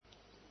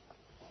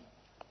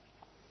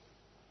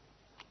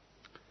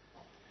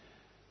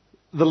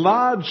The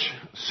large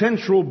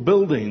central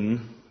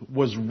building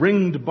was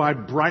ringed by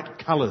bright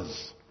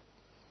colours.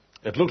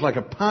 It looked like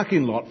a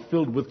parking lot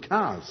filled with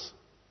cars.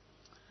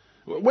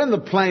 When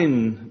the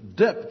plane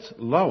dipped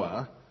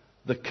lower,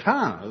 the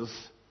cars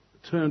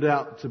turned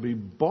out to be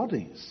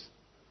bodies.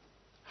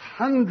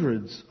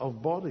 Hundreds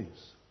of bodies.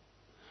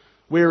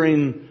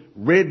 Wearing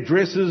red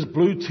dresses,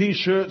 blue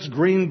t-shirts,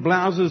 green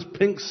blouses,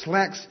 pink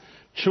slacks,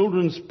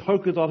 children's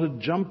polka-dotted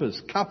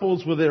jumpers,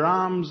 couples with their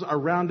arms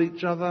around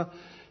each other,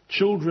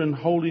 children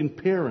holding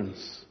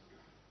parents.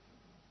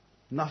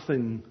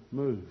 Nothing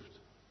moved.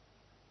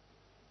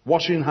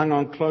 Washing hung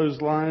on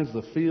clotheslines,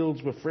 the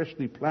fields were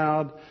freshly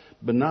ploughed,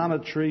 banana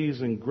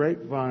trees and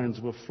grapevines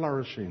were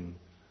flourishing,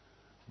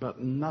 but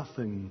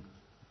nothing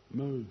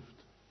moved.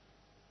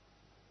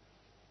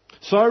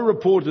 So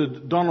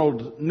reported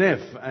Donald Neff,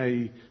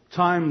 a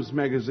Times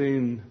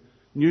magazine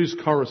news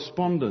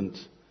correspondent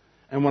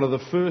and one of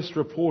the first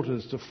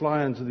reporters to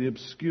fly into the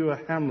obscure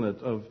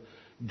hamlet of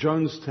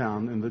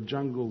Jonestown in the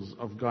jungles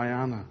of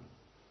Guyana.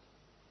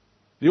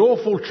 The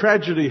awful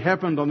tragedy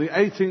happened on the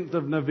 18th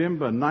of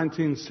November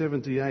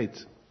 1978.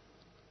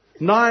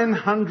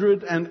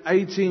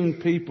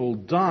 918 people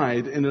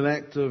died in an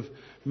act of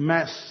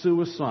mass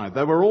suicide.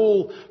 They were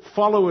all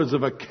followers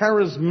of a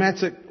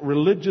charismatic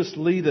religious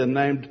leader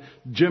named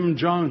Jim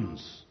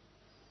Jones.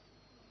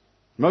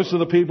 Most of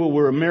the people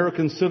were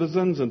American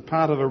citizens and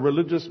part of a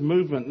religious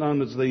movement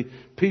known as the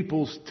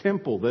People's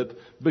Temple that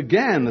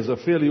began as a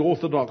fairly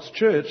orthodox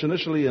church,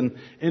 initially in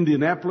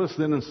Indianapolis,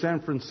 then in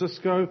San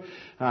Francisco,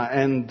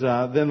 and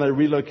then they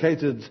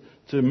relocated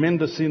to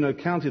Mendocino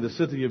County, the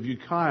city of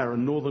Ukiah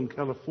in Northern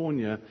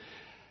California.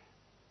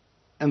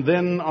 And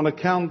then on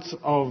account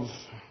of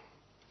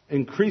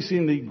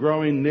increasingly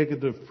growing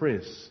negative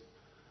press,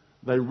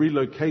 they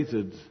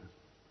relocated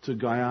to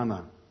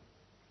Guyana.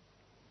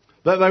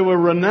 That they were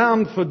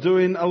renowned for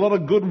doing a lot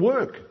of good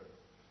work,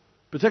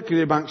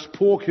 particularly amongst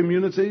poor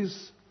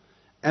communities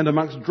and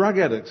amongst drug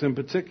addicts in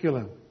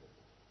particular.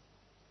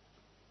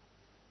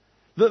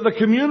 The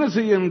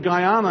community in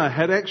Guyana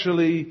had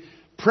actually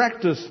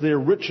practiced their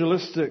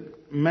ritualistic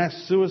mass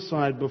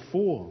suicide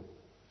before.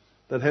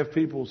 They'd have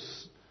people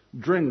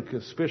drink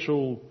a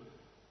special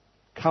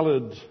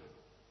coloured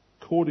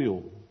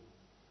cordial.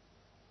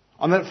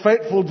 On that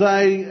fateful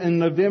day in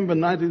November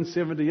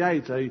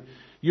 1978, a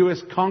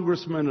US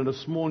congressman and a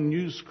small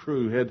news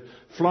crew had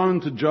flown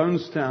to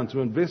Jonestown to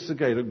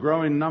investigate a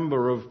growing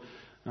number of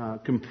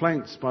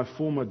complaints by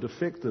former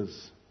defectors.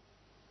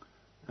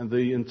 And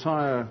the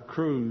entire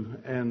crew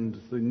and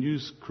the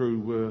news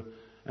crew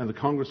and the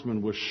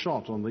congressman were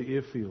shot on the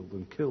airfield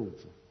and killed.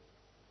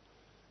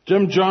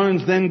 Jim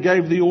Jones then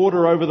gave the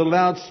order over the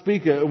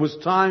loudspeaker. It was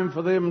time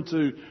for them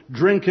to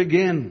drink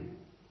again.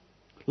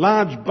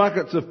 Large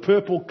buckets of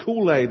purple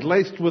Kool-Aid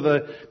laced with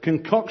a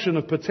concoction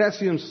of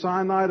potassium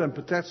cyanide and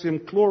potassium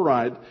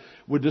chloride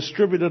were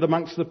distributed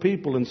amongst the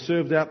people and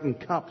served out in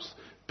cups.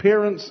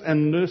 Parents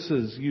and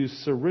nurses used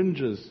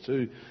syringes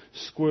to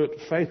squirt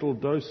fatal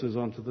doses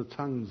onto the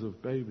tongues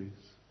of babies.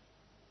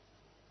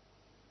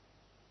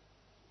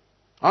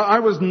 I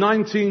was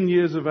 19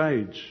 years of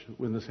age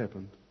when this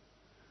happened.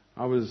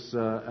 I was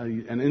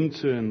an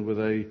intern with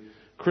a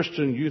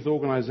Christian youth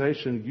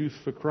organization, Youth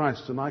for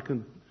Christ, and I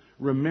can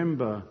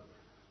remember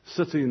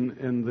sitting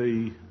in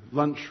the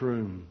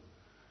lunchroom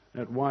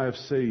at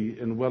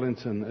YFC in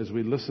Wellington as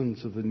we listened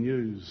to the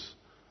news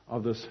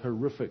of this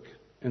horrific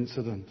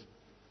incident.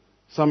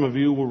 Some of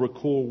you will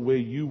recall where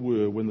you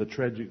were when the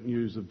tragic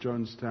news of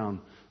Jonestown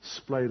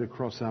splayed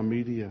across our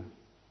media.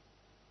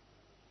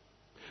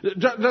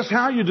 Just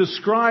how you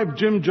describe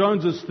Jim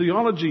Jones's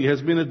theology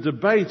has been a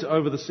debate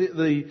over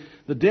the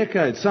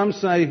decades. Some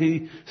say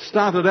he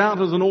started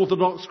out as an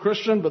Orthodox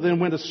Christian but then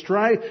went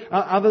astray.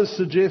 Others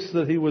suggest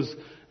that he was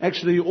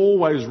actually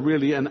always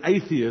really an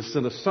atheist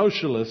and a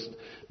socialist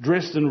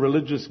dressed in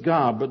religious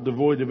garb but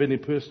devoid of any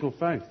personal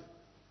faith.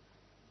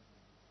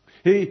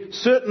 He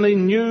certainly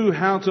knew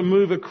how to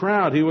move a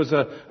crowd. He was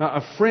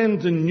a friend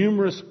to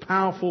numerous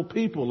powerful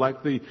people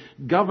like the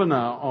governor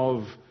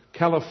of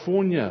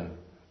California,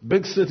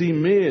 big city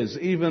mayors,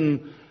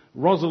 even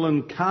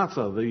Rosalind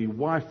Carter, the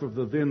wife of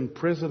the then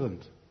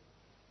president.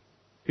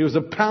 He was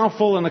a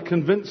powerful and a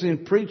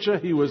convincing preacher.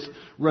 He was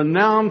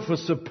renowned for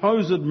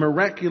supposed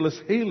miraculous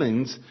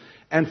healings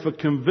and for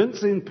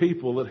convincing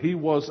people that he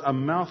was a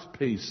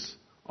mouthpiece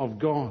of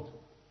God.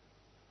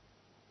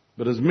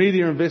 But as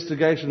media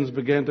investigations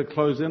began to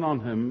close in on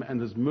him and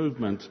his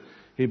movement,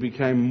 he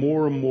became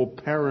more and more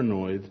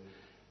paranoid.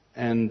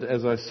 And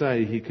as I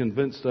say, he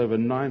convinced over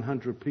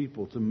 900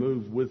 people to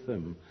move with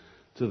him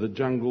to the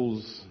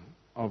jungles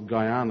of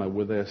Guyana,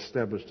 where they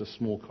established a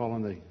small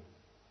colony.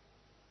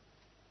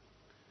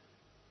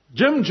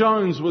 Jim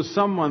Jones was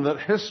someone that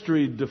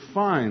history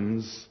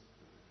defines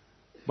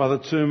by the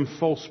term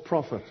false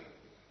prophet.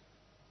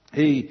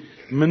 He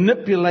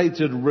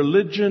manipulated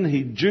religion.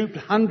 He duped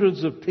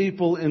hundreds of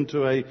people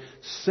into a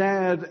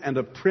sad and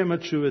a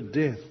premature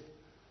death.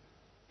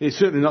 He's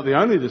certainly not the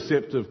only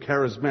deceptive,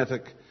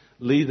 charismatic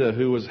leader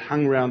who was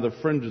hung around the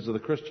fringes of the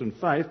Christian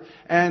faith,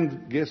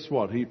 and guess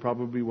what? He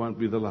probably won't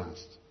be the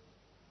last.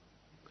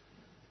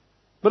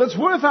 But it's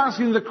worth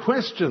asking the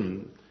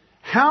question,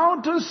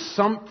 how does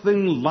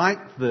something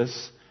like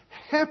this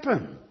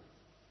happen?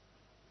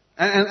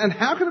 And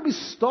how can it be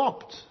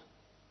stopped?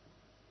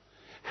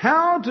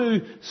 How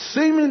do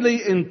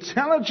seemingly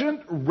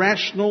intelligent,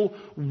 rational,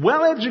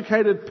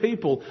 well-educated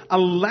people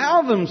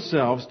allow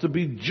themselves to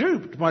be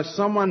duped by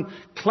someone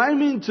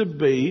claiming to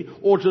be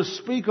or to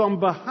speak on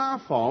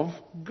behalf of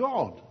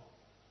God?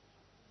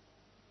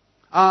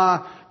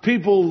 Are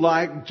people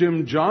like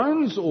Jim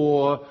Jones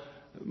or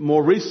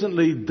more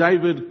recently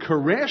David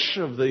Koresh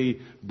of the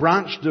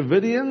Branch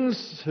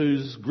Davidians,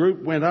 whose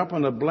group went up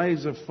in a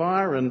blaze of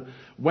fire in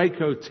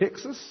Waco,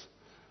 Texas?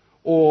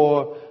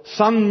 Or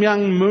Sun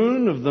Myung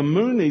Moon of the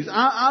Moonies?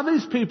 Are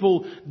these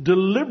people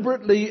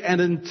deliberately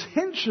and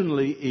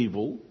intentionally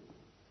evil?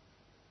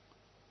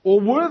 Or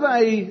were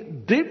they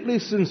deeply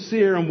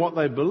sincere in what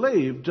they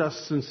believed,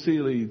 just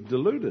sincerely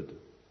deluded?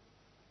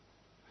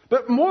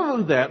 But more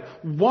than that,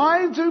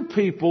 why do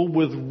people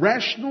with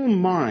rational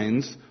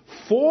minds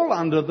fall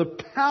under the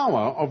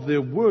power of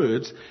their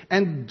words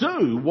and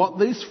do what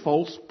these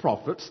false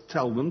prophets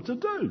tell them to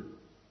do?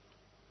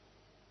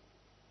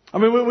 I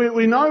mean,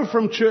 we know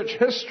from church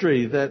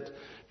history that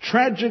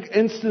tragic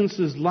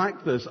instances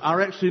like this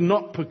are actually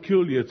not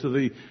peculiar to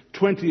the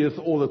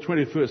 20th or the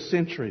 21st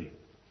century.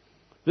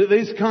 That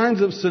these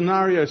kinds of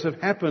scenarios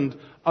have happened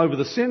over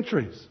the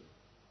centuries.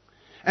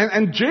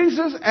 And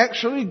Jesus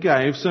actually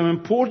gave some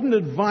important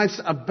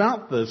advice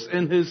about this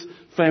in his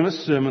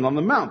famous Sermon on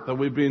the Mount that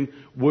we've been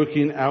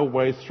working our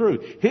way through.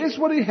 Here's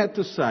what he had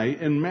to say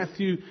in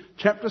Matthew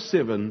chapter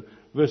 7,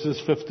 verses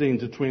 15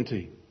 to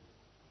 20.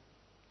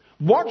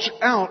 Watch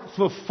out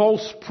for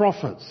false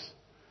prophets.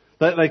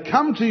 They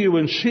come to you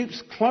in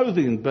sheep's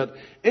clothing, but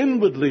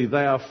inwardly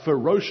they are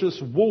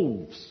ferocious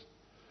wolves.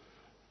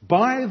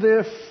 By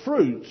their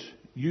fruit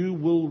you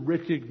will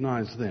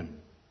recognize them.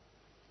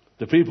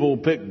 Do people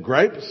pick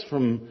grapes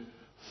from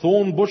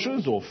thorn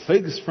bushes or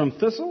figs from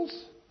thistles?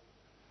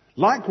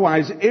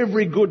 Likewise,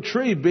 every good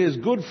tree bears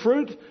good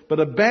fruit,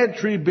 but a bad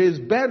tree bears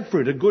bad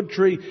fruit. A good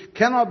tree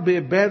cannot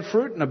bear bad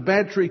fruit, and a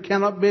bad tree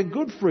cannot bear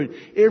good fruit.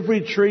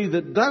 Every tree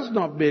that does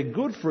not bear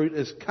good fruit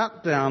is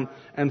cut down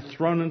and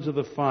thrown into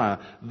the fire.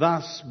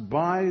 Thus,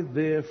 by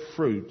their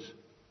fruit,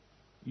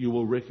 you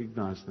will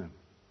recognize them.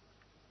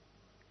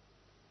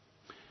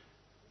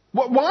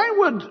 Why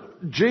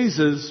would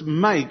Jesus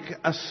make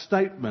a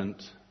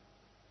statement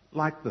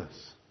like this?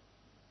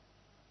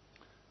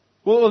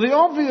 Well, the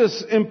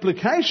obvious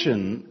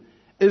implication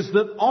is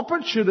that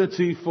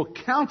opportunity for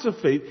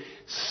counterfeit,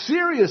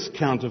 serious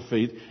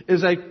counterfeit,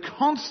 is a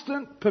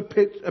constant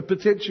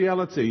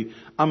potentiality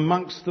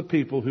amongst the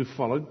people who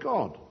follow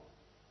God.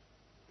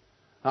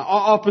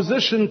 Our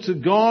opposition to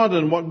God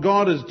and what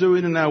God is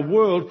doing in our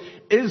world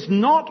is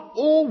not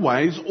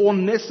always or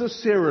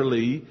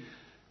necessarily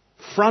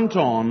front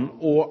on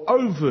or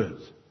overt.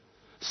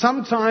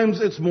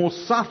 Sometimes it's more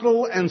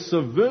subtle and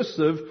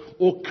subversive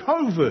or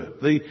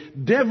covert. The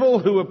devil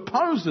who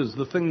opposes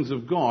the things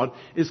of God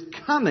is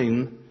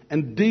cunning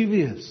and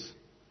devious.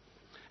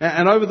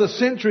 And over the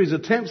centuries,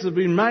 attempts have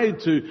been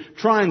made to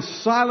try and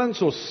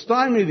silence or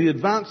stymie the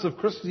advance of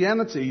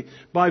Christianity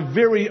by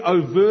very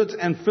overt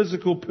and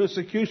physical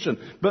persecution.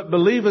 But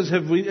believers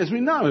have, as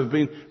we know, have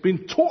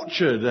been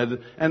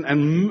tortured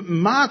and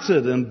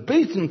martyred and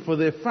beaten for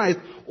their faith,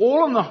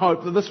 all in the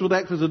hope that this would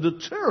act as a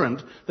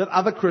deterrent that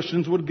other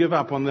Christians would give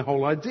up on the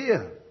whole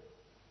idea.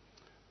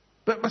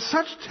 But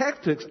such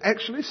tactics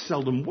actually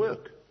seldom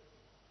work.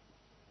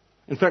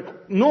 In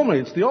fact, normally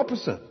it's the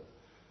opposite.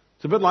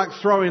 It's a bit like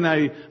throwing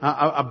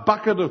a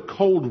bucket of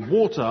cold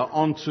water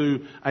onto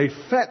a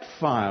fat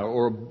fire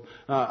or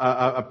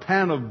a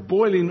pan of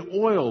boiling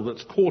oil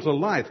that's caught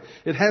alight.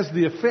 It has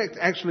the effect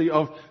actually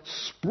of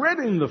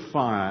spreading the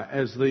fire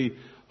as the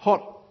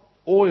hot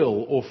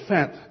oil or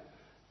fat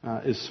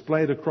is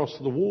splayed across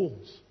the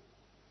walls.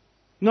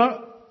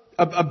 No,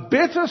 a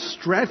better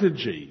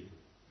strategy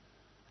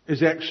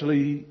is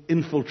actually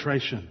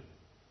infiltration.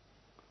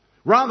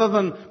 Rather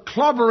than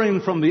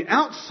clobbering from the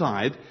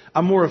outside,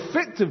 a more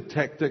effective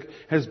tactic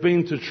has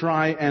been to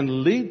try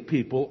and lead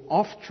people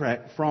off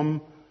track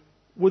from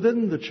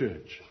within the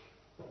church.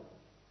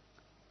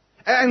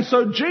 And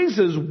so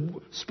Jesus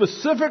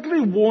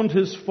specifically warned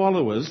his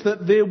followers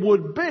that there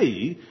would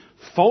be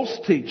false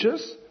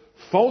teachers,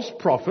 false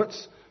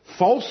prophets,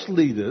 false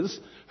leaders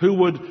who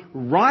would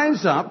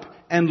rise up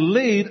and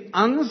lead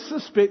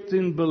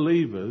unsuspecting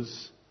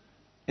believers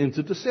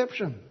into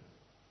deception.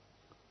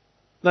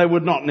 They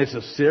would not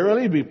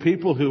necessarily be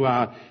people who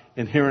are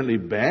inherently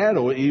bad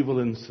or evil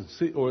and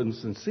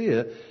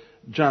insincere,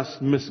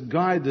 just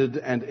misguided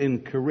and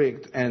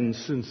incorrect and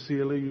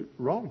sincerely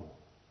wrong.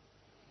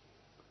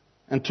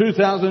 And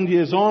 2,000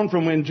 years on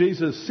from when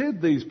Jesus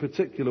said these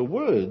particular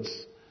words,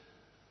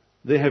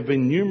 there have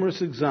been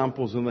numerous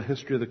examples in the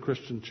history of the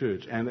Christian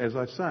church. And as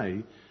I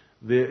say,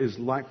 there is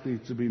likely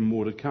to be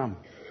more to come.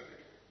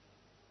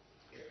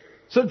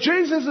 So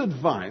Jesus'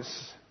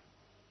 advice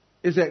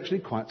is actually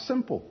quite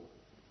simple.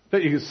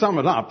 That you can sum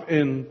it up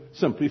in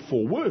simply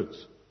 4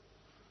 words.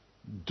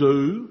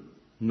 Do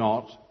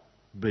not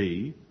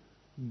be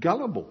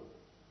gullible.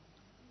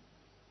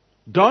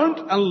 Don't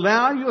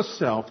allow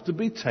yourself to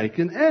be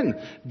taken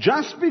in.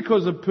 Just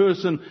because a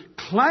person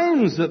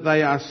claims that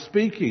they are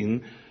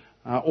speaking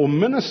or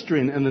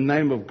ministering in the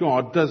name of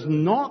God does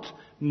not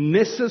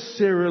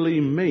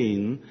necessarily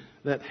mean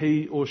that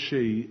he or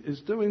she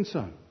is doing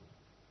so.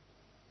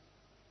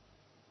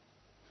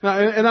 Now,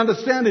 in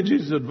understanding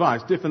Jesus'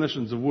 advice,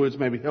 definitions of words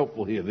may be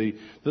helpful here.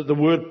 The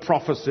word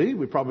prophecy,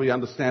 we probably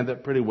understand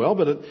that pretty well,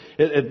 but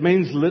it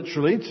means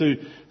literally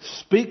to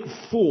speak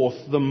forth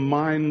the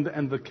mind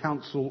and the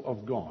counsel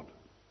of God.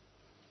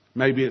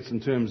 Maybe it's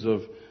in terms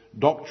of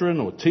doctrine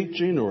or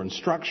teaching or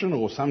instruction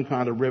or some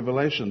kind of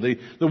revelation.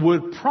 The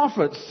word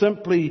prophet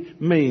simply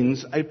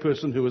means a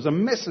person who is a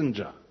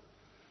messenger.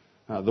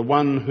 The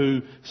one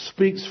who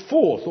speaks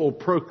forth or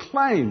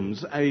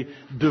proclaims a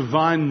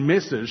divine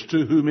message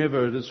to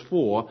whomever it is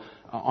for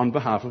on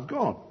behalf of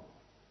God.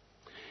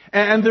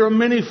 And there are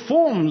many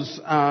forms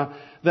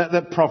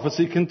that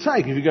prophecy can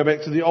take. If you go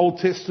back to the Old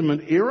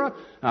Testament era,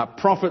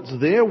 prophets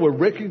there were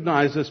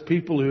recognized as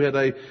people who had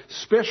a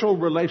special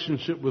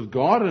relationship with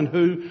God and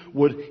who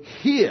would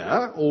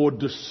hear or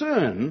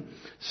discern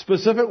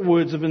specific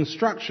words of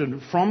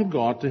instruction from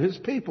God to his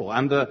people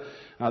under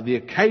the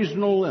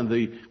occasional and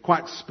the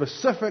quite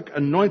specific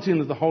anointing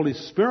of the Holy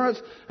Spirit.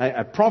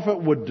 A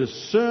prophet would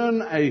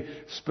discern a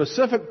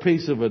specific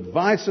piece of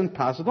advice and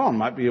pass it on. It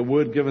might be a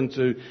word given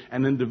to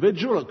an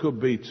individual. It could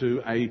be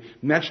to a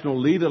national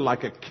leader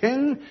like a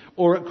king,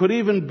 or it could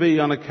even be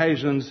on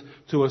occasions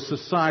to a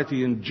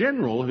society in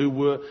general who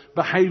were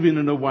behaving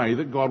in a way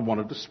that God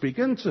wanted to speak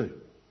into.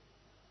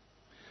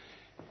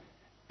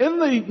 In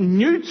the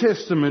New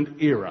Testament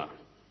era,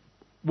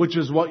 which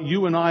is what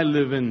you and I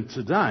live in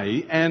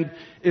today, and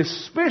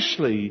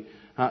especially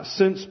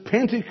since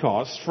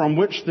Pentecost, from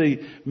which the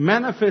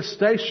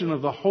manifestation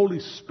of the Holy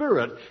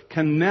Spirit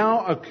can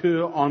now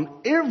occur on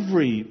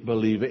every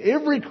believer,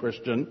 every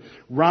Christian,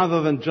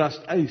 rather than just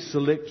a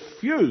select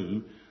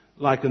few,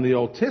 like in the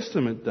Old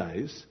Testament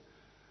days.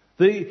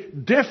 The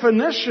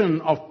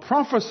definition of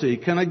prophecy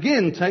can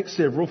again take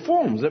several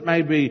forms. It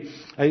may be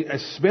a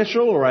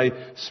special or a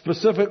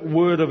specific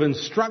word of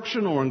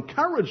instruction or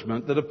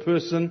encouragement that a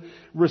person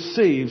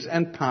receives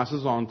and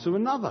passes on to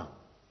another.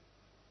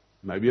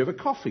 Maybe over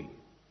coffee.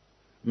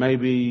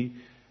 Maybe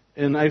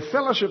in a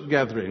fellowship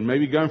gathering.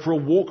 Maybe going for a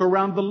walk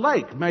around the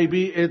lake.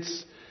 Maybe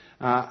it's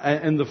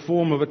in the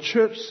form of a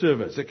church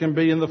service. It can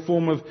be in the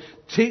form of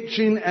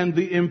teaching and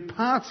the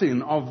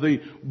imparting of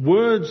the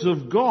words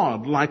of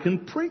God, like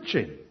in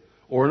preaching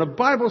or in a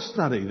Bible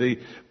study. The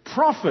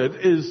prophet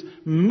is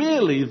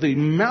merely the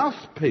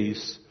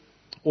mouthpiece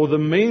or the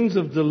means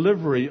of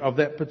delivery of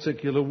that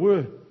particular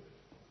word.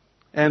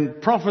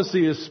 And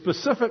prophecy is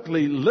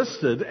specifically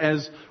listed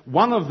as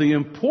one of the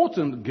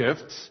important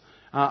gifts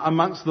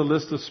amongst the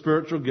list of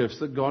spiritual gifts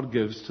that God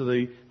gives to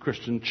the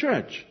Christian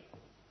church.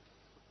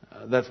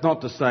 That's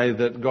not to say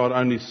that God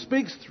only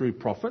speaks through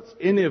prophets.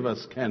 Any of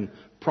us can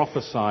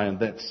prophesy in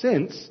that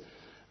sense.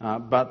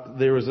 But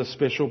there is a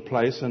special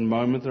place and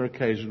moment or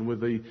occasion where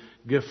the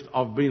gift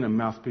of being a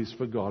mouthpiece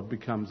for God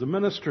becomes a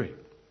ministry.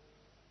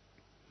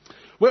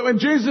 When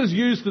Jesus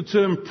used the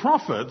term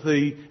prophet,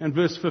 in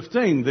verse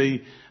 15,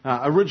 the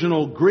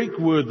original Greek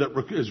word that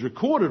is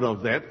recorded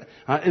of that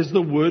is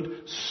the word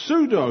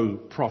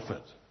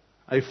pseudo-prophet,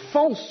 a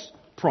false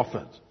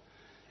prophet.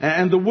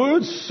 And the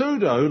word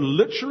pseudo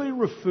literally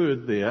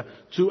referred there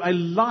to a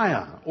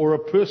liar or a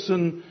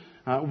person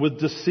with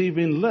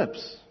deceiving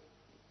lips.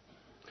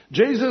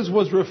 Jesus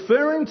was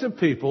referring to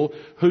people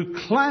who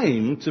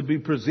claim to be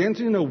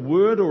presenting a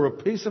word or a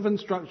piece of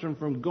instruction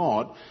from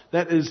God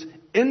that is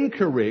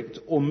incorrect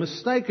or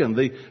mistaken.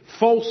 The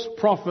false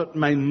prophet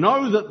may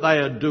know that they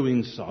are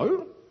doing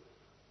so,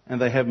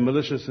 and they have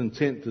malicious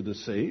intent to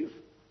deceive,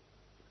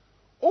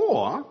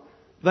 or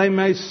they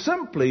may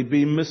simply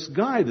be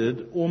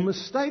misguided or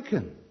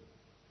mistaken.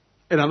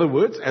 In other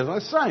words, as I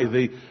say,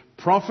 the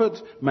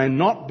prophet may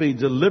not be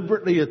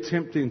deliberately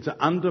attempting to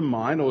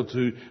undermine or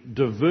to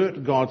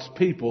divert God's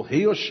people.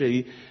 He or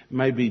she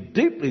may be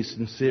deeply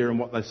sincere in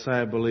what they say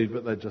or believe,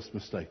 but they're just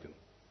mistaken.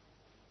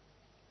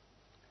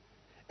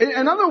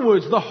 In other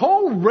words, the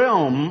whole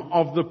realm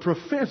of the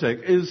prophetic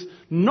is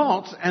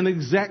not an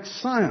exact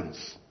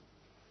science.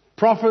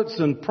 Prophets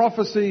and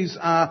prophecies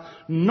are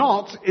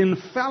not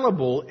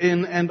infallible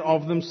in and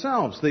of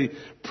themselves. The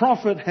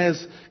prophet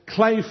has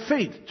clay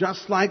feet,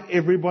 just like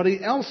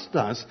everybody else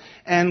does,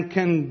 and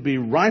can be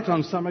right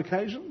on some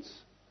occasions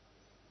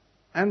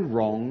and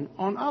wrong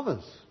on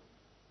others.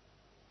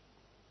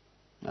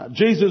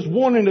 Jesus'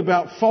 warning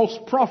about false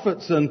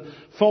prophets and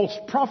false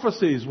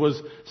prophecies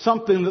was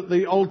something that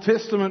the Old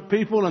Testament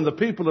people and the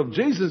people of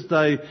Jesus'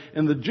 day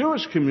in the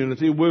Jewish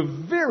community were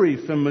very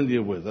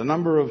familiar with. A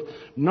number of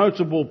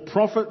notable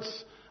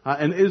prophets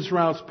in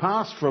Israel's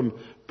past, from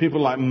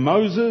People like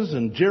Moses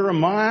and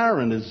Jeremiah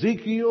and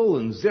Ezekiel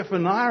and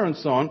Zephaniah and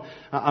so on,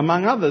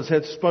 among others,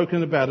 had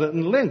spoken about it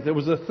in length. It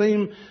was a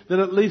theme that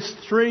at least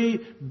 3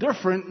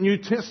 different New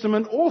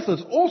Testament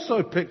authors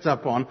also picked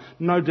up on,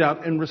 no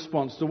doubt in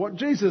response to what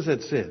Jesus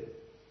had said.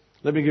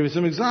 Let me give you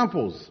some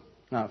examples.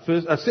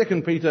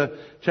 2 Peter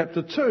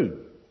chapter 2.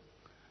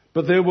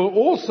 But there were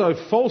also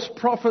false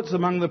prophets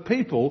among the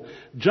people,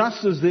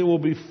 just as there will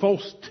be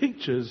false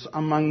teachers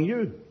among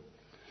you.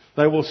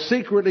 They will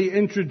secretly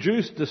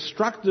introduce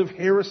destructive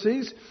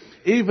heresies,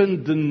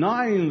 even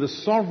denying the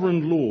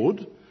sovereign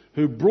Lord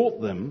who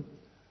brought them,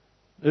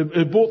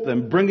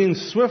 bringing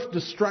swift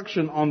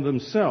destruction on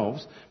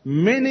themselves.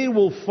 Many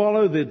will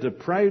follow their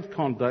depraved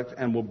conduct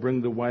and will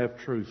bring the way of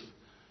truth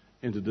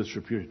into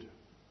disrepute.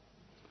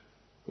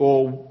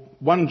 Or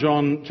 1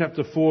 John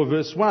chapter 4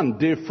 verse 1,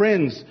 Dear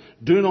friends,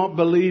 do not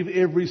believe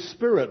every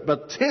spirit,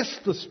 but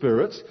test the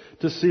spirits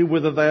to see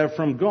whether they are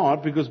from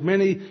God, because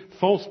many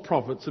false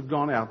prophets have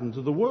gone out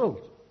into the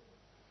world.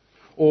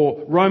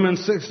 Or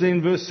Romans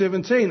 16 verse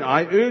 17,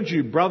 I urge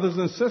you, brothers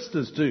and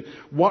sisters, to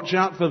watch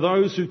out for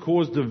those who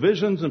cause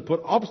divisions and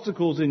put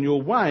obstacles in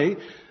your way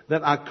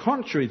that are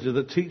contrary to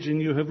the teaching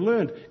you have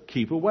learned.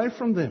 Keep away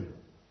from them.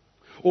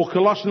 Or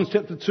Colossians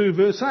chapter 2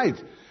 verse 8,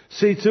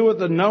 see to it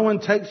that no one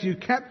takes you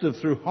captive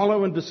through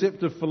hollow and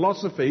deceptive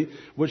philosophy,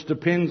 which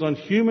depends on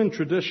human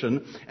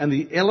tradition and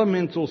the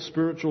elemental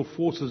spiritual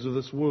forces of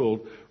this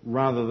world,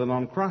 rather than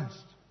on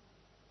Christ.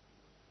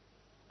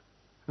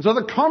 And so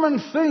the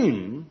common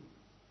theme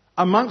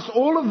amongst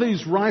all of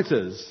these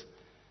writers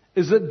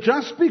is that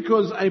just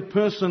because a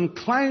person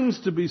claims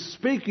to be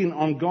speaking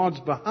on God's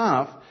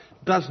behalf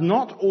does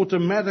not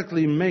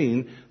automatically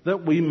mean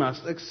that we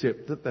must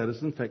accept that that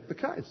is in fact the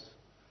case.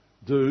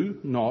 Do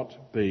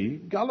not be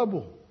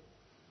gullible.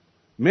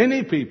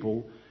 Many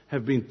people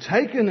have been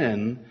taken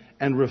in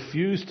and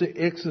refused to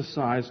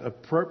exercise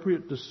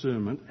appropriate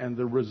discernment, and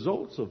the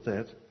results of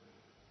that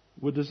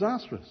were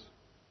disastrous.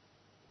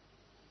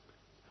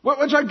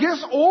 Which I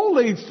guess all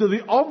leads to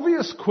the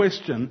obvious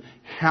question,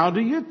 how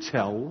do you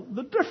tell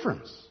the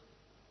difference?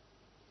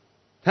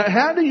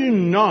 How do you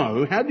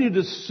know, how do you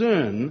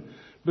discern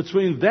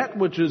between that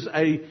which is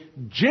a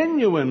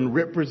genuine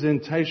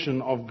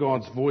representation of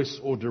God's voice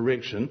or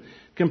direction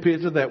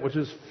compared to that which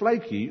is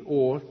flaky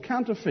or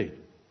counterfeit?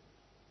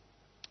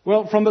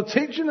 Well, from the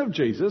teaching of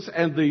Jesus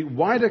and the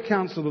wider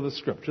counsel of the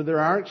Scripture, there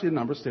are actually a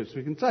number of steps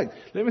we can take.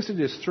 Let me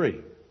suggest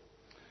 3.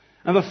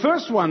 And the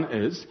first one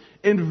is,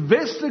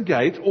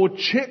 investigate or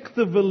check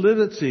the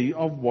validity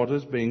of what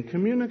is being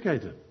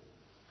communicated.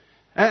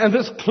 And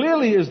this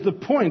clearly is the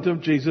point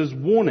of Jesus'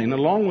 warning,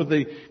 along with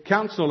the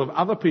counsel of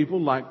other people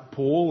like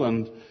Paul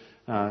and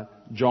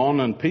John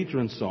and Peter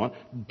and so on.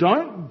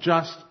 Don't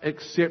just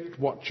accept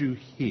what you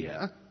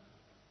hear,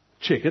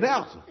 check it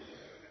out.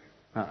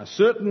 A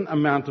certain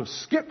amount of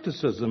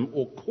skepticism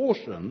or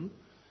caution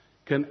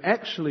can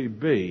actually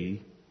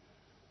be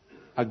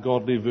a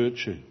godly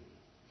virtue.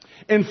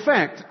 In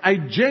fact, a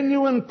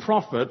genuine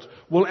prophet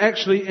will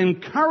actually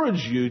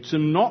encourage you to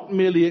not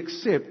merely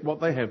accept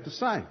what they have to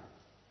say.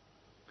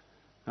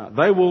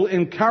 They will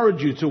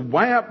encourage you to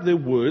weigh up their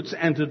words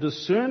and to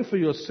discern for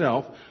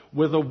yourself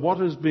whether what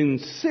has been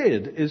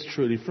said is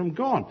truly from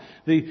God.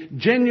 The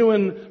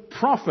genuine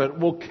prophet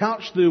will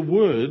couch their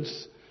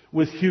words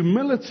with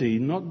humility,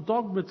 not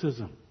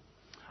dogmatism.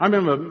 I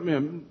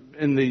remember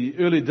in the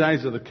early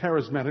days of the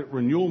charismatic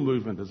renewal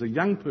movement as a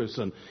young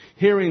person,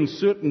 hearing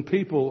certain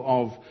people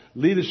of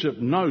leadership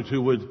note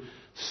who would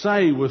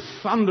say with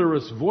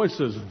thunderous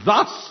voices,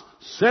 "Thus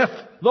saith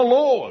the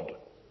Lord."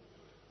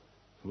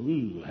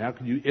 Ooh, how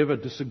can you ever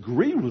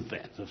disagree with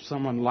that if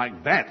someone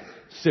like that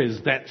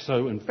says that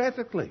so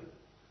emphatically?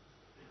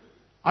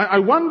 I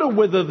wonder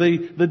whether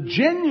the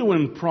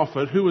genuine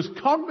prophet who is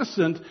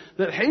cognizant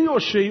that he or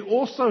she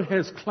also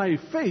has clay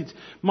feet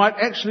might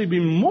actually be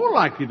more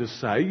likely to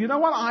say, you know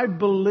what, I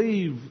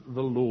believe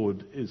the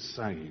Lord is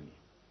saying,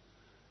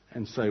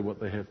 and say what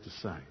they have to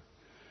say,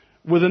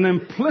 with an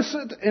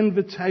implicit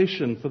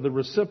invitation for the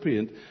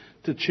recipient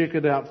to check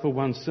it out for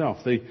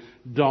oneself. The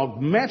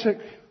dogmatic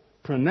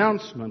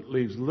pronouncement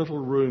leaves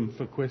little room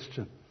for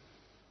question.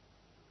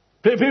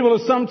 People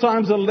have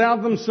sometimes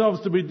allowed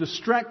themselves to be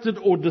distracted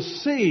or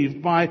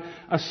deceived by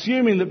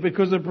assuming that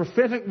because a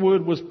prophetic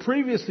word was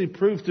previously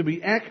proved to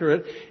be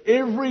accurate,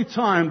 every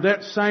time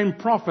that same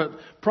prophet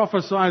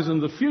prophesies in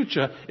the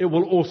future, it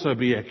will also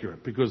be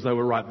accurate because they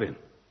were right then.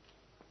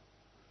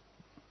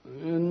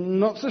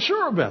 Not so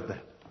sure about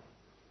that.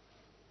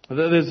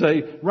 There's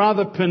a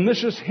rather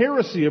pernicious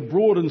heresy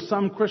abroad in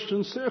some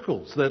Christian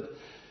circles that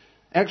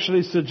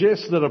actually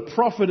suggests that a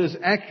prophet is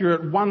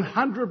accurate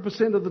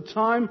 100% of the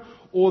time,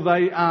 or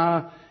they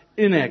are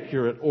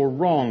inaccurate or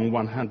wrong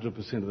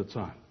 100% of the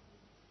time.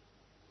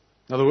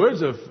 In other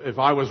words, if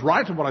I was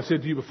right in what I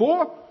said to you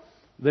before,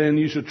 then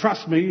you should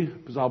trust me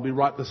because I'll be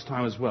right this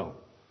time as well.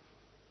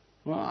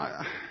 Well,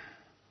 I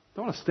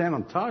don't want to stand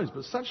on toes,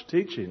 but such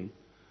teaching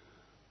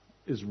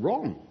is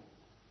wrong.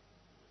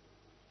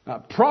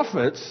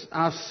 Prophets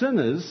are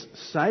sinners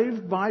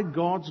saved by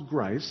God's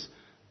grace,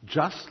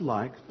 just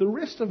like the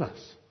rest of us.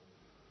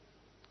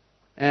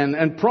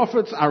 And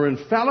prophets are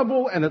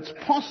infallible, and it's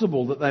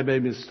possible that they may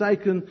be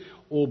mistaken,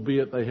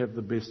 albeit they have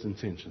the best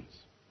intentions.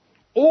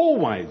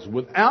 Always,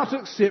 without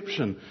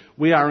exception,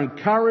 we are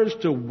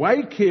encouraged to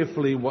weigh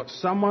carefully what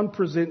someone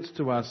presents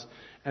to us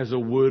as a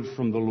word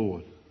from the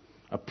Lord.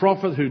 A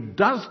prophet who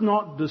does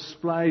not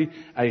display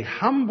a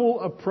humble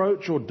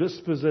approach or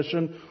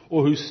disposition,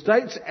 or who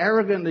states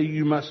arrogantly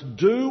you must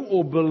do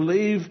or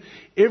believe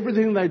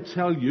everything they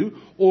tell you,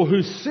 or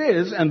who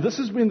says, and this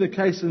has been the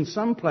case in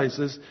some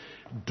places,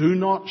 do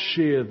not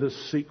share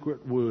this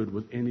secret word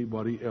with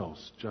anybody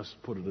else. Just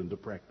put it into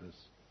practice.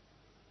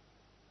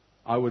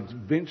 I would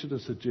venture to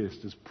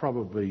suggest is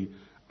probably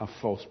a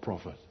false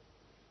prophet.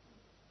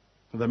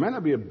 They may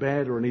not be a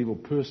bad or an evil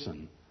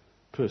person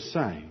per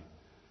se,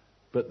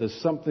 but there's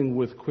something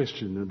worth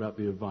questioning about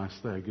the advice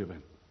they are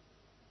giving.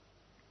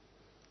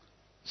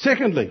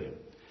 Secondly,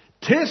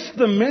 test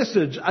the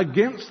message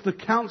against the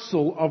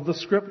counsel of the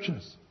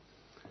Scriptures.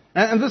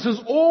 And this has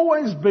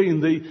always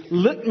been the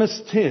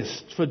litmus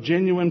test for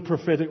genuine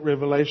prophetic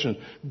revelation.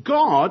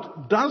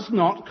 God does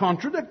not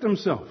contradict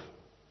himself.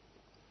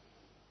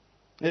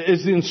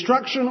 Is the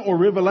instruction or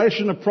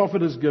revelation a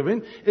prophet is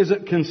giving, is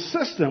it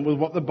consistent with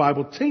what the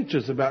Bible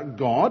teaches about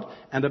God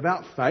and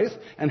about faith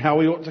and how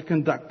we ought to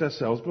conduct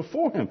ourselves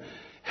before him?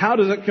 How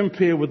does it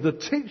compare with the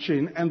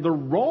teaching and the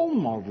role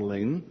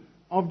modeling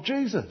of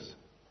Jesus?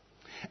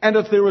 And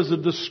if there is a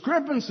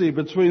discrepancy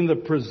between the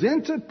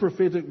presented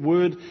prophetic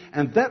word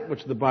and that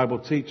which the Bible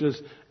teaches,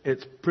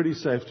 it's pretty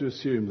safe to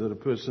assume that a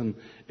person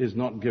is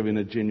not giving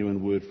a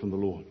genuine word from the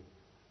Lord.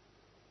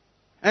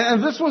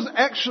 And this was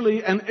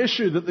actually an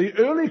issue that the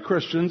early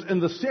Christians in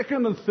the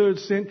 2nd and 3rd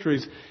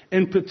centuries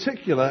in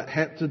particular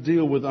had to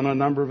deal with on a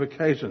number of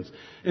occasions.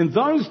 In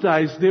those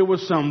days, there were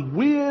some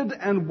weird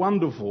and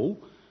wonderful,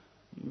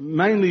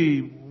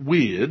 mainly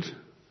weird,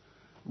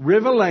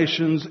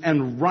 revelations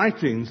and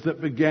writings that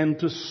began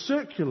to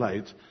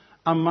circulate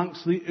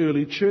amongst the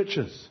early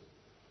churches.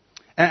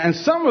 And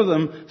some of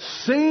them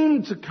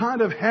seemed to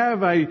kind of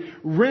have a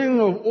ring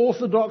of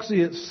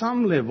orthodoxy at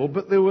some level,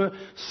 but there were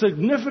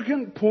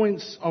significant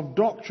points of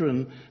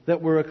doctrine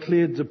that were a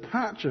clear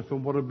departure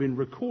from what had been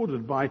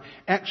recorded by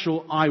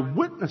actual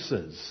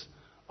eyewitnesses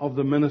of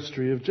the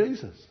ministry of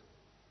Jesus.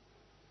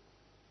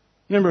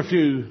 Remember a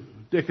few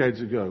decades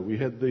ago, we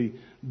had the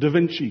Da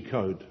Vinci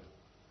Code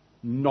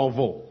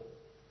novel.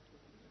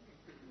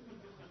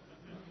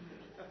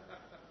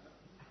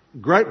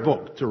 Great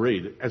book to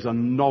read as a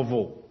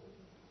novel.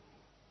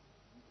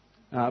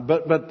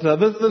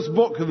 This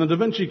book, the Da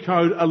Vinci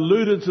Code,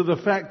 alluded to the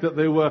fact that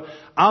there were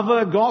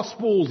other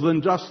Gospels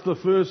than just the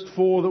first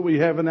 4 that we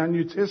have in our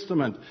New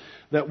Testament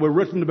that were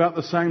written about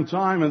the same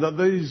time, and that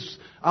these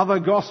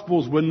other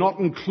Gospels were not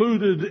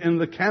included in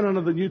the canon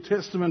of the New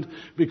Testament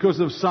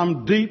because of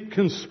some deep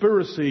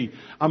conspiracy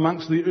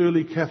amongst the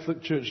early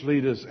Catholic Church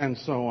leaders, and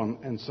so on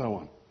and so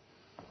on.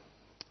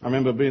 I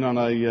remember being on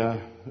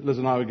Liz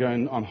and I were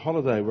going on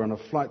holiday. We're on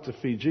a flight to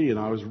Fiji, and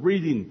I was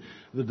reading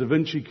the Da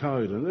Vinci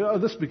Code,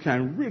 and this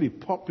became really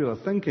popular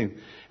thinking.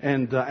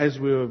 And as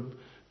we were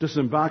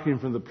disembarking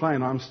from the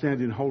plane, I'm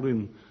standing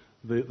holding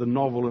the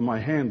novel in my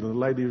hand, and the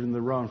lady in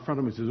the row in front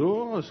of me says,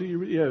 "Oh,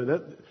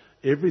 so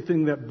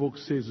everything that book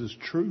says is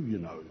true, you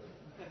know."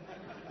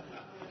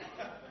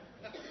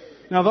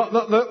 Now,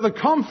 the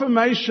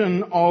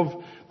confirmation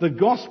of the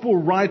gospel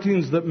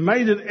writings that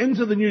made it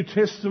into the New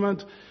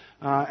Testament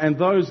and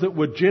those that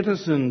were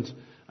jettisoned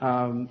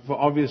for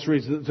obvious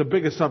reasons, it's a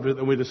bigger subject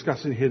than we're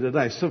discussing here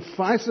today.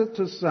 Suffice it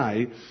to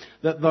say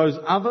that those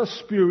other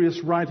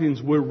spurious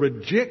writings were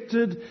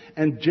rejected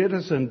and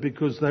jettisoned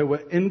because they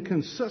were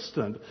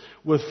inconsistent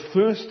with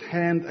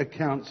first-hand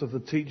accounts of the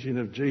teaching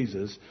of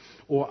Jesus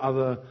or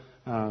other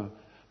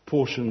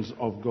portions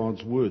of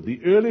God's Word.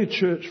 The early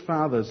church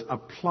fathers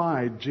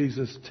applied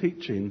Jesus'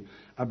 teaching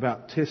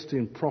about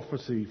testing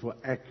prophecy for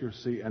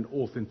accuracy and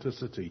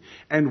authenticity.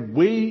 And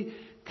we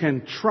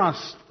can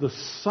trust the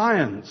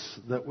science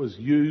that was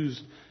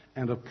used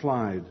and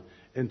applied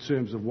in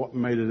terms of what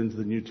made it into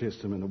the New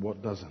Testament and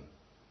what doesn't.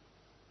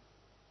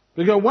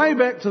 We go way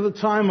back to the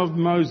time of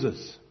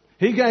Moses.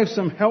 He gave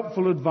some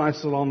helpful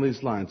advice along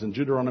these lines in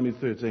Deuteronomy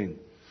 13.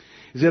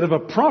 He said, if a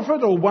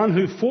prophet or one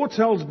who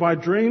foretells by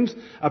dreams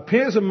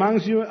appears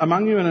among you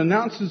and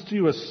announces to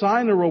you a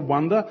sign or a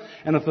wonder,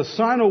 and if the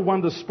sign or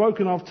wonder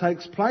spoken of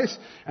takes place,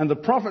 and the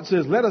prophet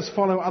says, let us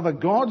follow other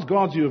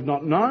gods you have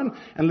not known,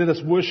 and let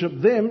us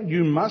worship them,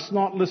 you must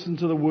not listen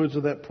to the words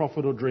of that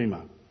prophet or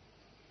dreamer.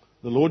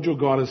 The Lord your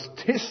God is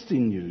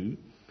testing you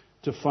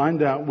to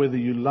find out whether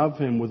you love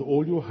him with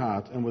all your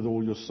heart and with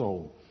all your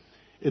soul.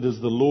 It is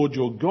the Lord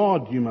your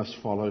God you must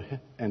follow,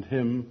 and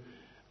him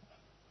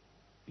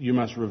you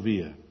must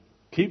revere.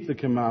 Keep the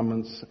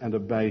commandments and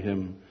obey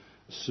him,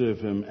 serve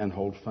him and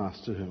hold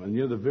fast to him.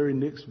 And the very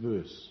next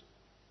verse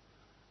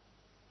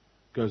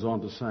goes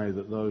on to say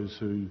that those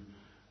who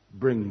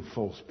bring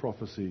false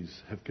prophecies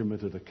have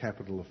committed a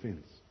capital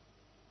offence.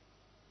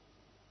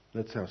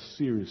 That's how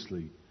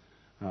seriously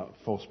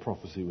false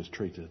prophecy was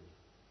treated.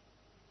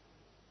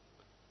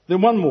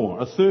 Then one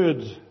more, a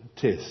third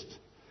test.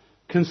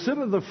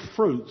 Consider the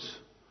fruit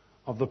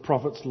of the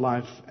prophet's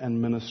life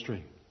and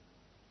ministry.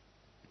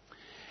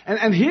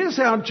 And here's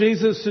how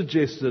Jesus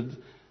suggested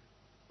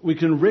we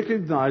can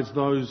recognize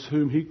those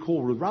whom he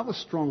called, with rather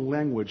strong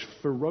language,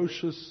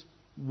 ferocious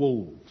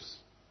wolves.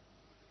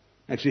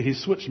 Actually, he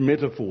switched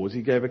metaphors.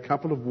 He gave a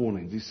couple of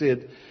warnings. He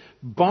said,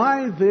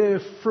 by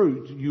their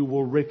fruit you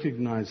will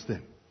recognize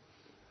them.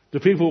 Do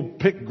people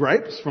pick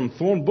grapes from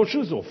thorn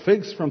bushes or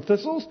figs from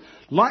thistles?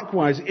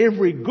 Likewise,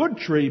 every good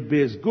tree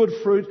bears good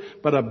fruit,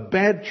 but a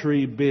bad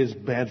tree bears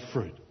bad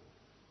fruit.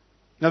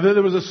 Now,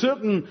 there was a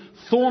certain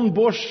thorn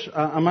bush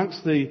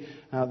amongst the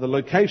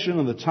location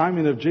and the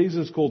timing of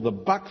Jesus called the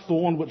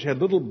buckthorn, which had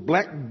little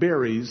black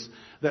berries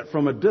that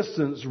from a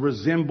distance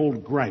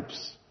resembled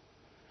grapes.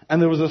 And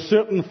there was a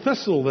certain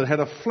thistle that had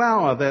a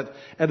flower that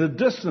at a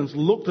distance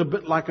looked a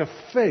bit like a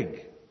fig.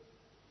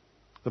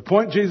 The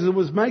point Jesus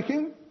was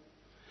making?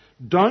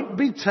 Don't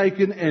be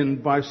taken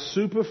in by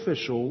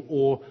superficial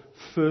or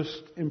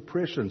first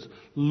impressions.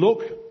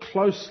 Look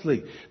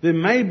closely. There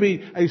may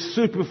be a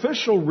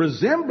superficial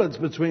resemblance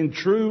between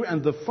true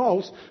and the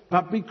false,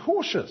 but be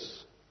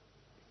cautious.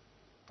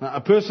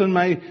 A person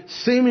may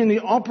seemingly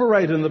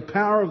operate in the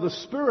power of the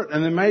Spirit,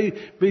 and there may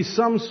be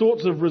some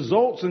sorts of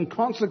results and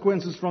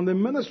consequences from their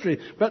ministry.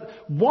 But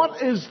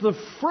what is the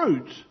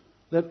fruit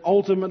that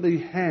ultimately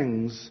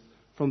hangs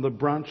from the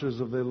branches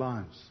of their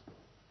lives?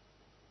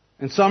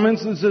 In some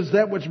instances,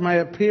 that which may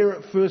appear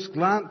at first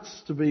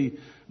glance to be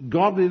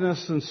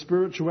godliness and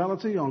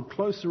spirituality, on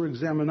closer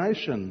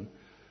examination,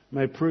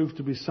 may prove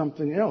to be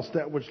something else.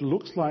 That which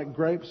looks like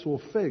grapes or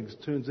figs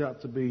turns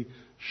out to be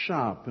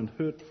sharp and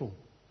hurtful.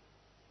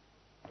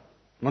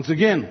 Once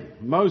again,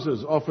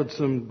 Moses offered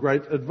some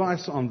great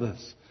advice on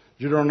this.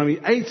 Deuteronomy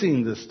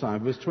 18 this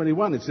time, verse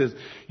 21, it says,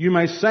 you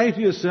may say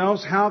to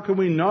yourselves, how can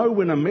we know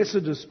when a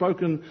message is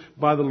spoken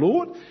by the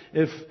Lord?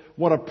 If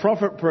what a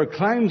prophet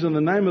proclaims in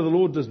the name of the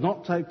Lord does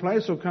not take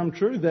place or come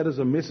true, that is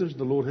a message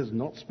the Lord has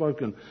not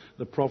spoken.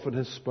 The prophet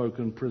has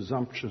spoken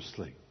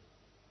presumptuously.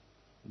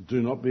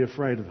 Do not be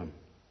afraid of him.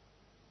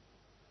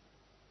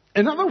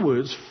 In other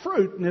words,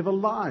 fruit never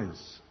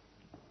lies.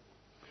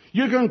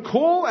 You can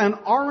call an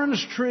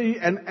orange tree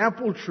an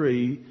apple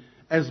tree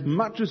as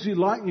much as you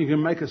like. You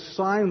can make a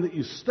sign that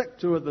you stick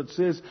to it that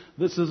says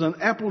this is an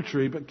apple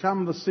tree, but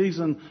come the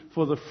season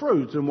for the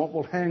fruit, and what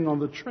will hang on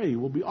the tree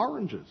will be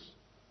oranges,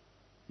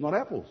 not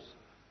apples.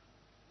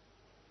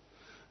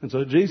 And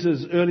so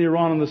Jesus, earlier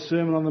on in the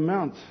Sermon on the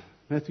Mount,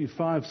 Matthew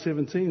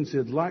 5:17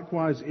 said,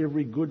 likewise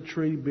every good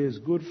tree bears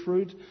good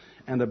fruit,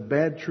 and a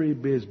bad tree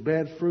bears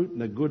bad fruit,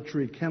 and a good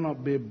tree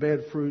cannot bear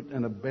bad fruit,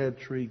 and a bad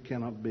tree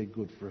cannot bear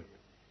good fruit.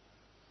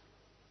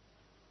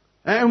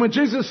 And when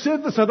Jesus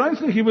said this, I don't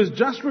think he was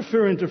just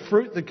referring to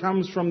fruit that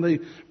comes from the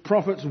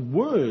prophet's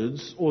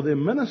words or their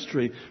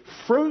ministry.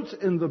 Fruit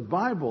in the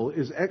Bible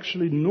is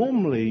actually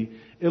normally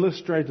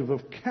illustrative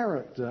of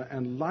character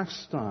and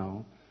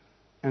lifestyle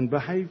and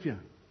behavior.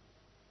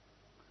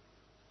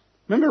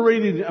 Remember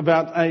reading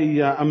about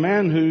a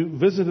man who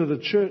visited a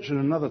church in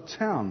another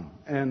town,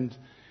 and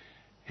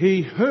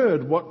he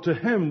heard what to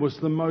him was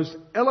the most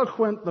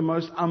eloquent, the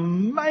most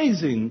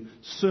amazing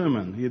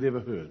sermon he had ever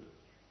heard.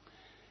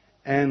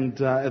 And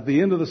at the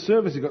end of the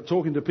service, he got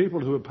talking to people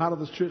who were part of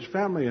this church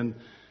family and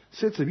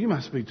said to them, you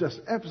must be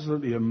just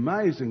absolutely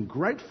amazed and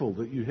grateful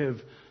that you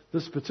have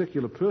this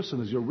particular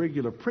person as your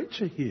regular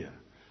preacher here.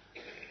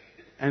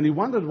 And he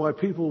wondered why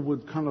people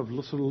would kind of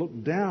sort of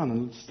look down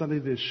and study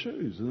their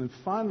shoes. And then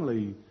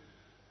finally,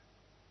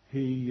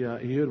 he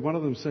heard one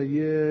of them say,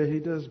 yeah, he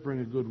does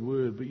bring a good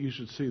word, but you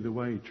should see the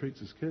way he treats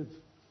his kids.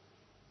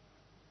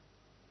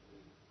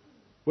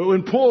 Well,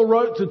 when Paul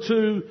wrote to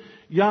two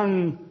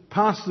young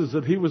pastors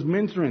that he was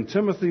mentoring,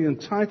 Timothy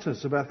and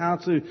Titus, about how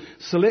to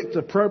select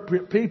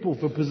appropriate people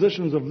for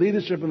positions of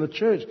leadership in the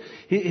church,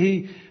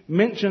 he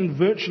mentioned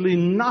virtually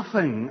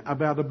nothing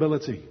about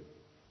ability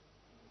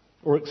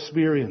or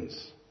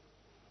experience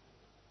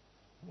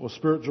or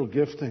spiritual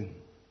gifting.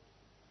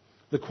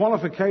 The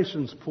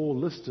qualifications Paul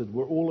listed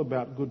were all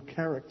about good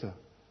character.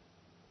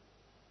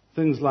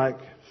 Things like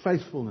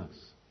faithfulness,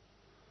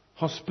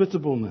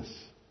 hospitableness,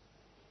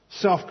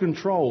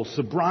 self-control,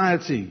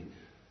 sobriety,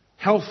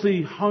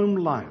 healthy home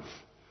life,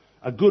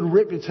 a good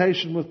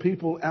reputation with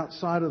people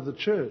outside of the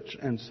church,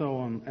 and so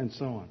on and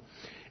so on.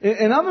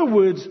 In other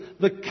words,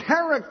 the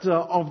character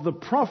of the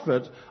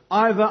prophet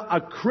either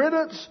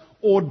accredits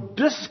or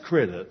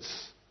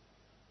discredits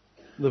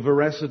the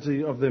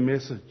veracity of their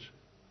message.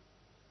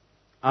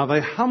 Are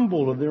they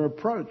humble in their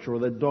approach, or are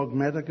they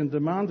dogmatic and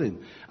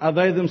demanding? Are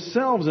they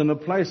themselves in a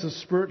place of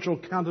spiritual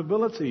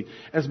accountability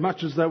as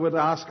much as they would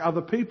ask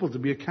other people to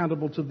be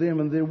accountable to them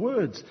and their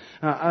words?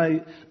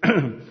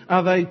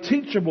 Are they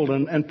teachable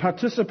and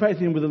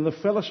participating within the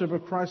fellowship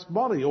of Christ's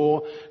body,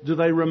 or do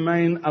they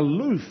remain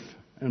aloof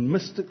and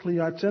mystically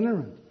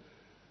itinerant?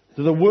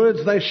 Do the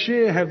words they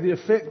share have the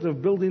effect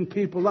of building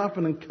people up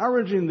and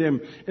encouraging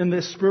them in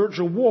their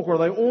spiritual walk, or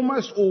are they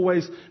almost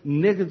always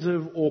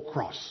negative or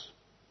cross?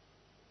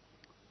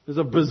 There's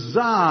a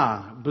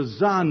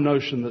bizarre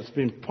notion that's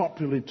been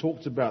popularly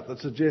talked about that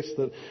suggests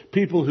that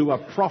people who are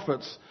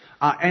prophets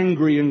are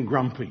angry and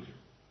grumpy.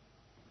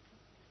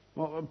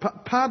 Well,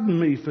 pardon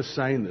me for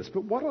saying this,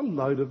 but what a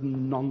load of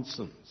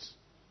nonsense.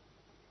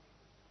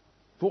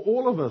 For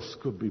all of us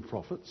could be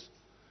prophets,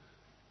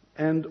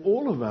 and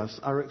all of us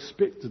are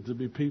expected to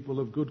be people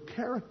of good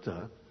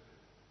character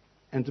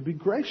and to be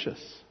gracious,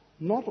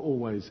 not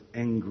always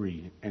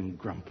angry and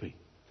grumpy.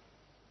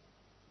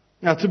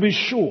 Now, to be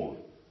sure,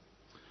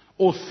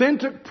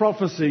 authentic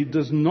prophecy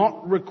does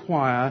not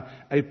require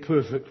a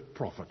perfect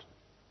prophet.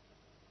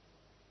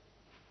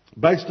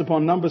 Based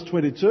upon Numbers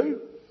 22,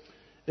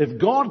 if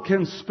God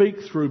can speak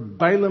through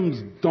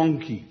Balaam's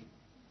donkey,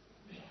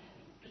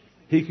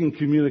 he can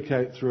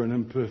communicate through an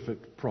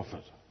imperfect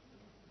prophet.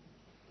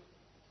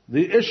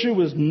 The issue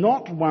is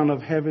not one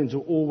of having to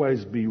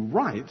always be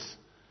right,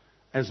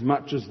 as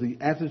much as the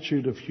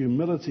attitude of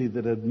humility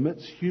that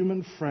admits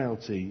human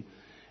frailty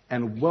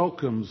and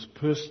welcomes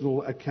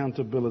personal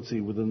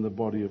accountability within the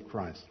body of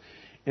Christ.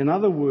 In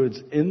other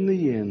words, in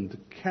the end,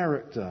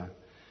 character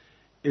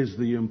is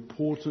the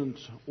important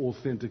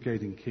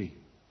authenticating key.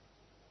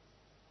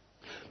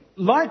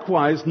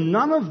 Likewise,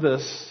 none of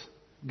this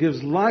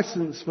gives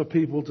license for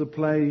people to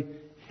play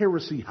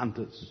heresy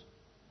hunters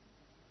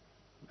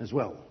as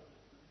well,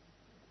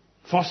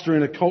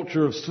 fostering a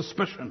culture of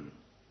suspicion,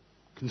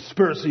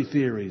 conspiracy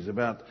theories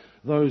about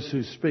those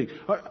who speak.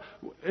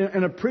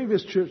 In a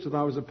previous church that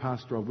I was a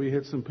pastor of, we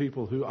had some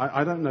people who,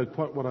 I don't know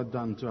quite what I'd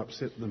done to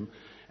upset them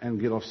and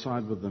get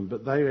offside with them,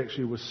 but they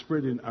actually were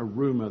spreading a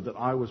rumour that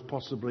I was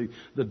possibly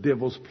the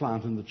devil's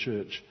plant in the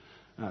church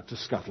to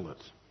scuttle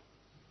it.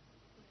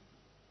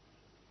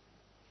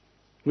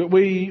 But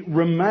we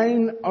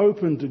remain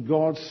open to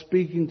God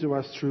speaking to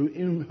us through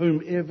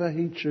whomever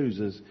He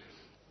chooses,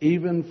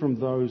 even from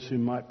those who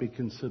might be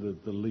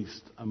considered the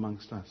least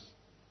amongst us.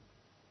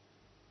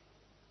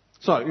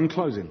 So, in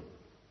closing,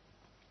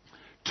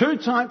 two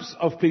types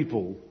of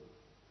people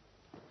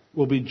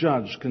will be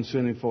judged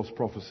concerning false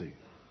prophecy.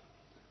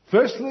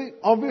 Firstly,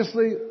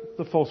 obviously,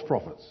 the false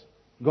prophets.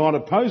 God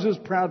opposes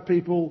proud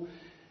people,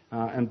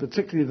 and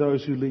particularly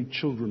those who lead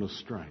children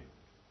astray.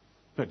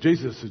 In fact,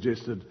 Jesus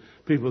suggested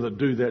people that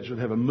do that should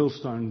have a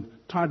millstone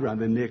tied around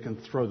their neck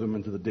and throw them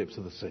into the depths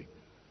of the sea.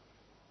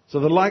 So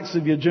the likes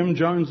of your Jim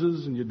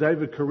Joneses and your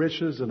David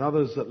Koreshes and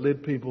others that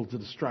led people to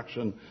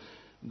destruction,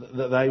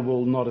 that they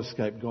will not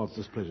escape God's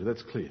displeasure.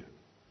 That's clear.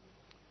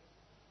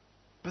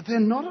 But they're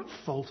not at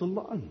fault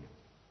alone.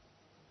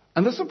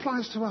 And this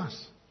applies to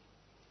us.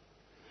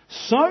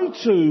 So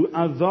too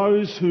are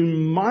those who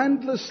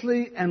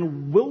mindlessly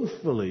and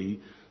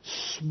willfully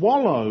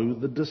swallow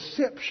the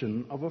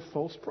deception of a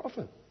false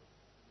prophet.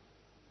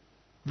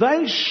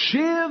 They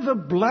share the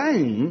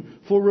blame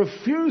for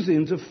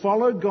refusing to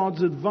follow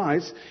God's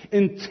advice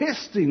in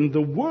testing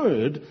the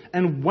Word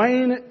and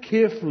weighing it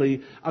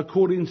carefully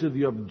according to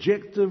the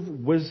objective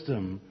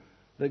wisdom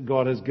that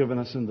God has given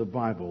us in the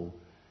Bible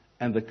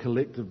and the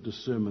collective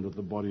discernment of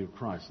the body of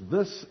Christ.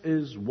 This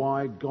is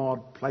why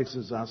God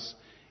places us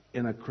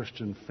in a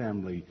Christian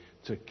family,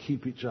 to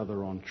keep each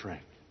other on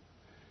track.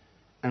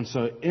 And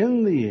so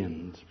in the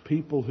end,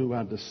 people who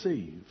are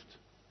deceived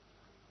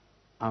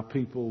are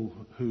people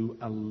who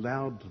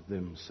allowed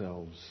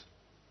themselves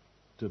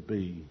to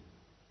be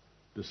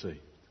deceived.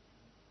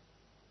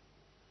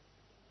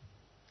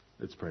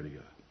 Let's pray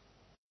together.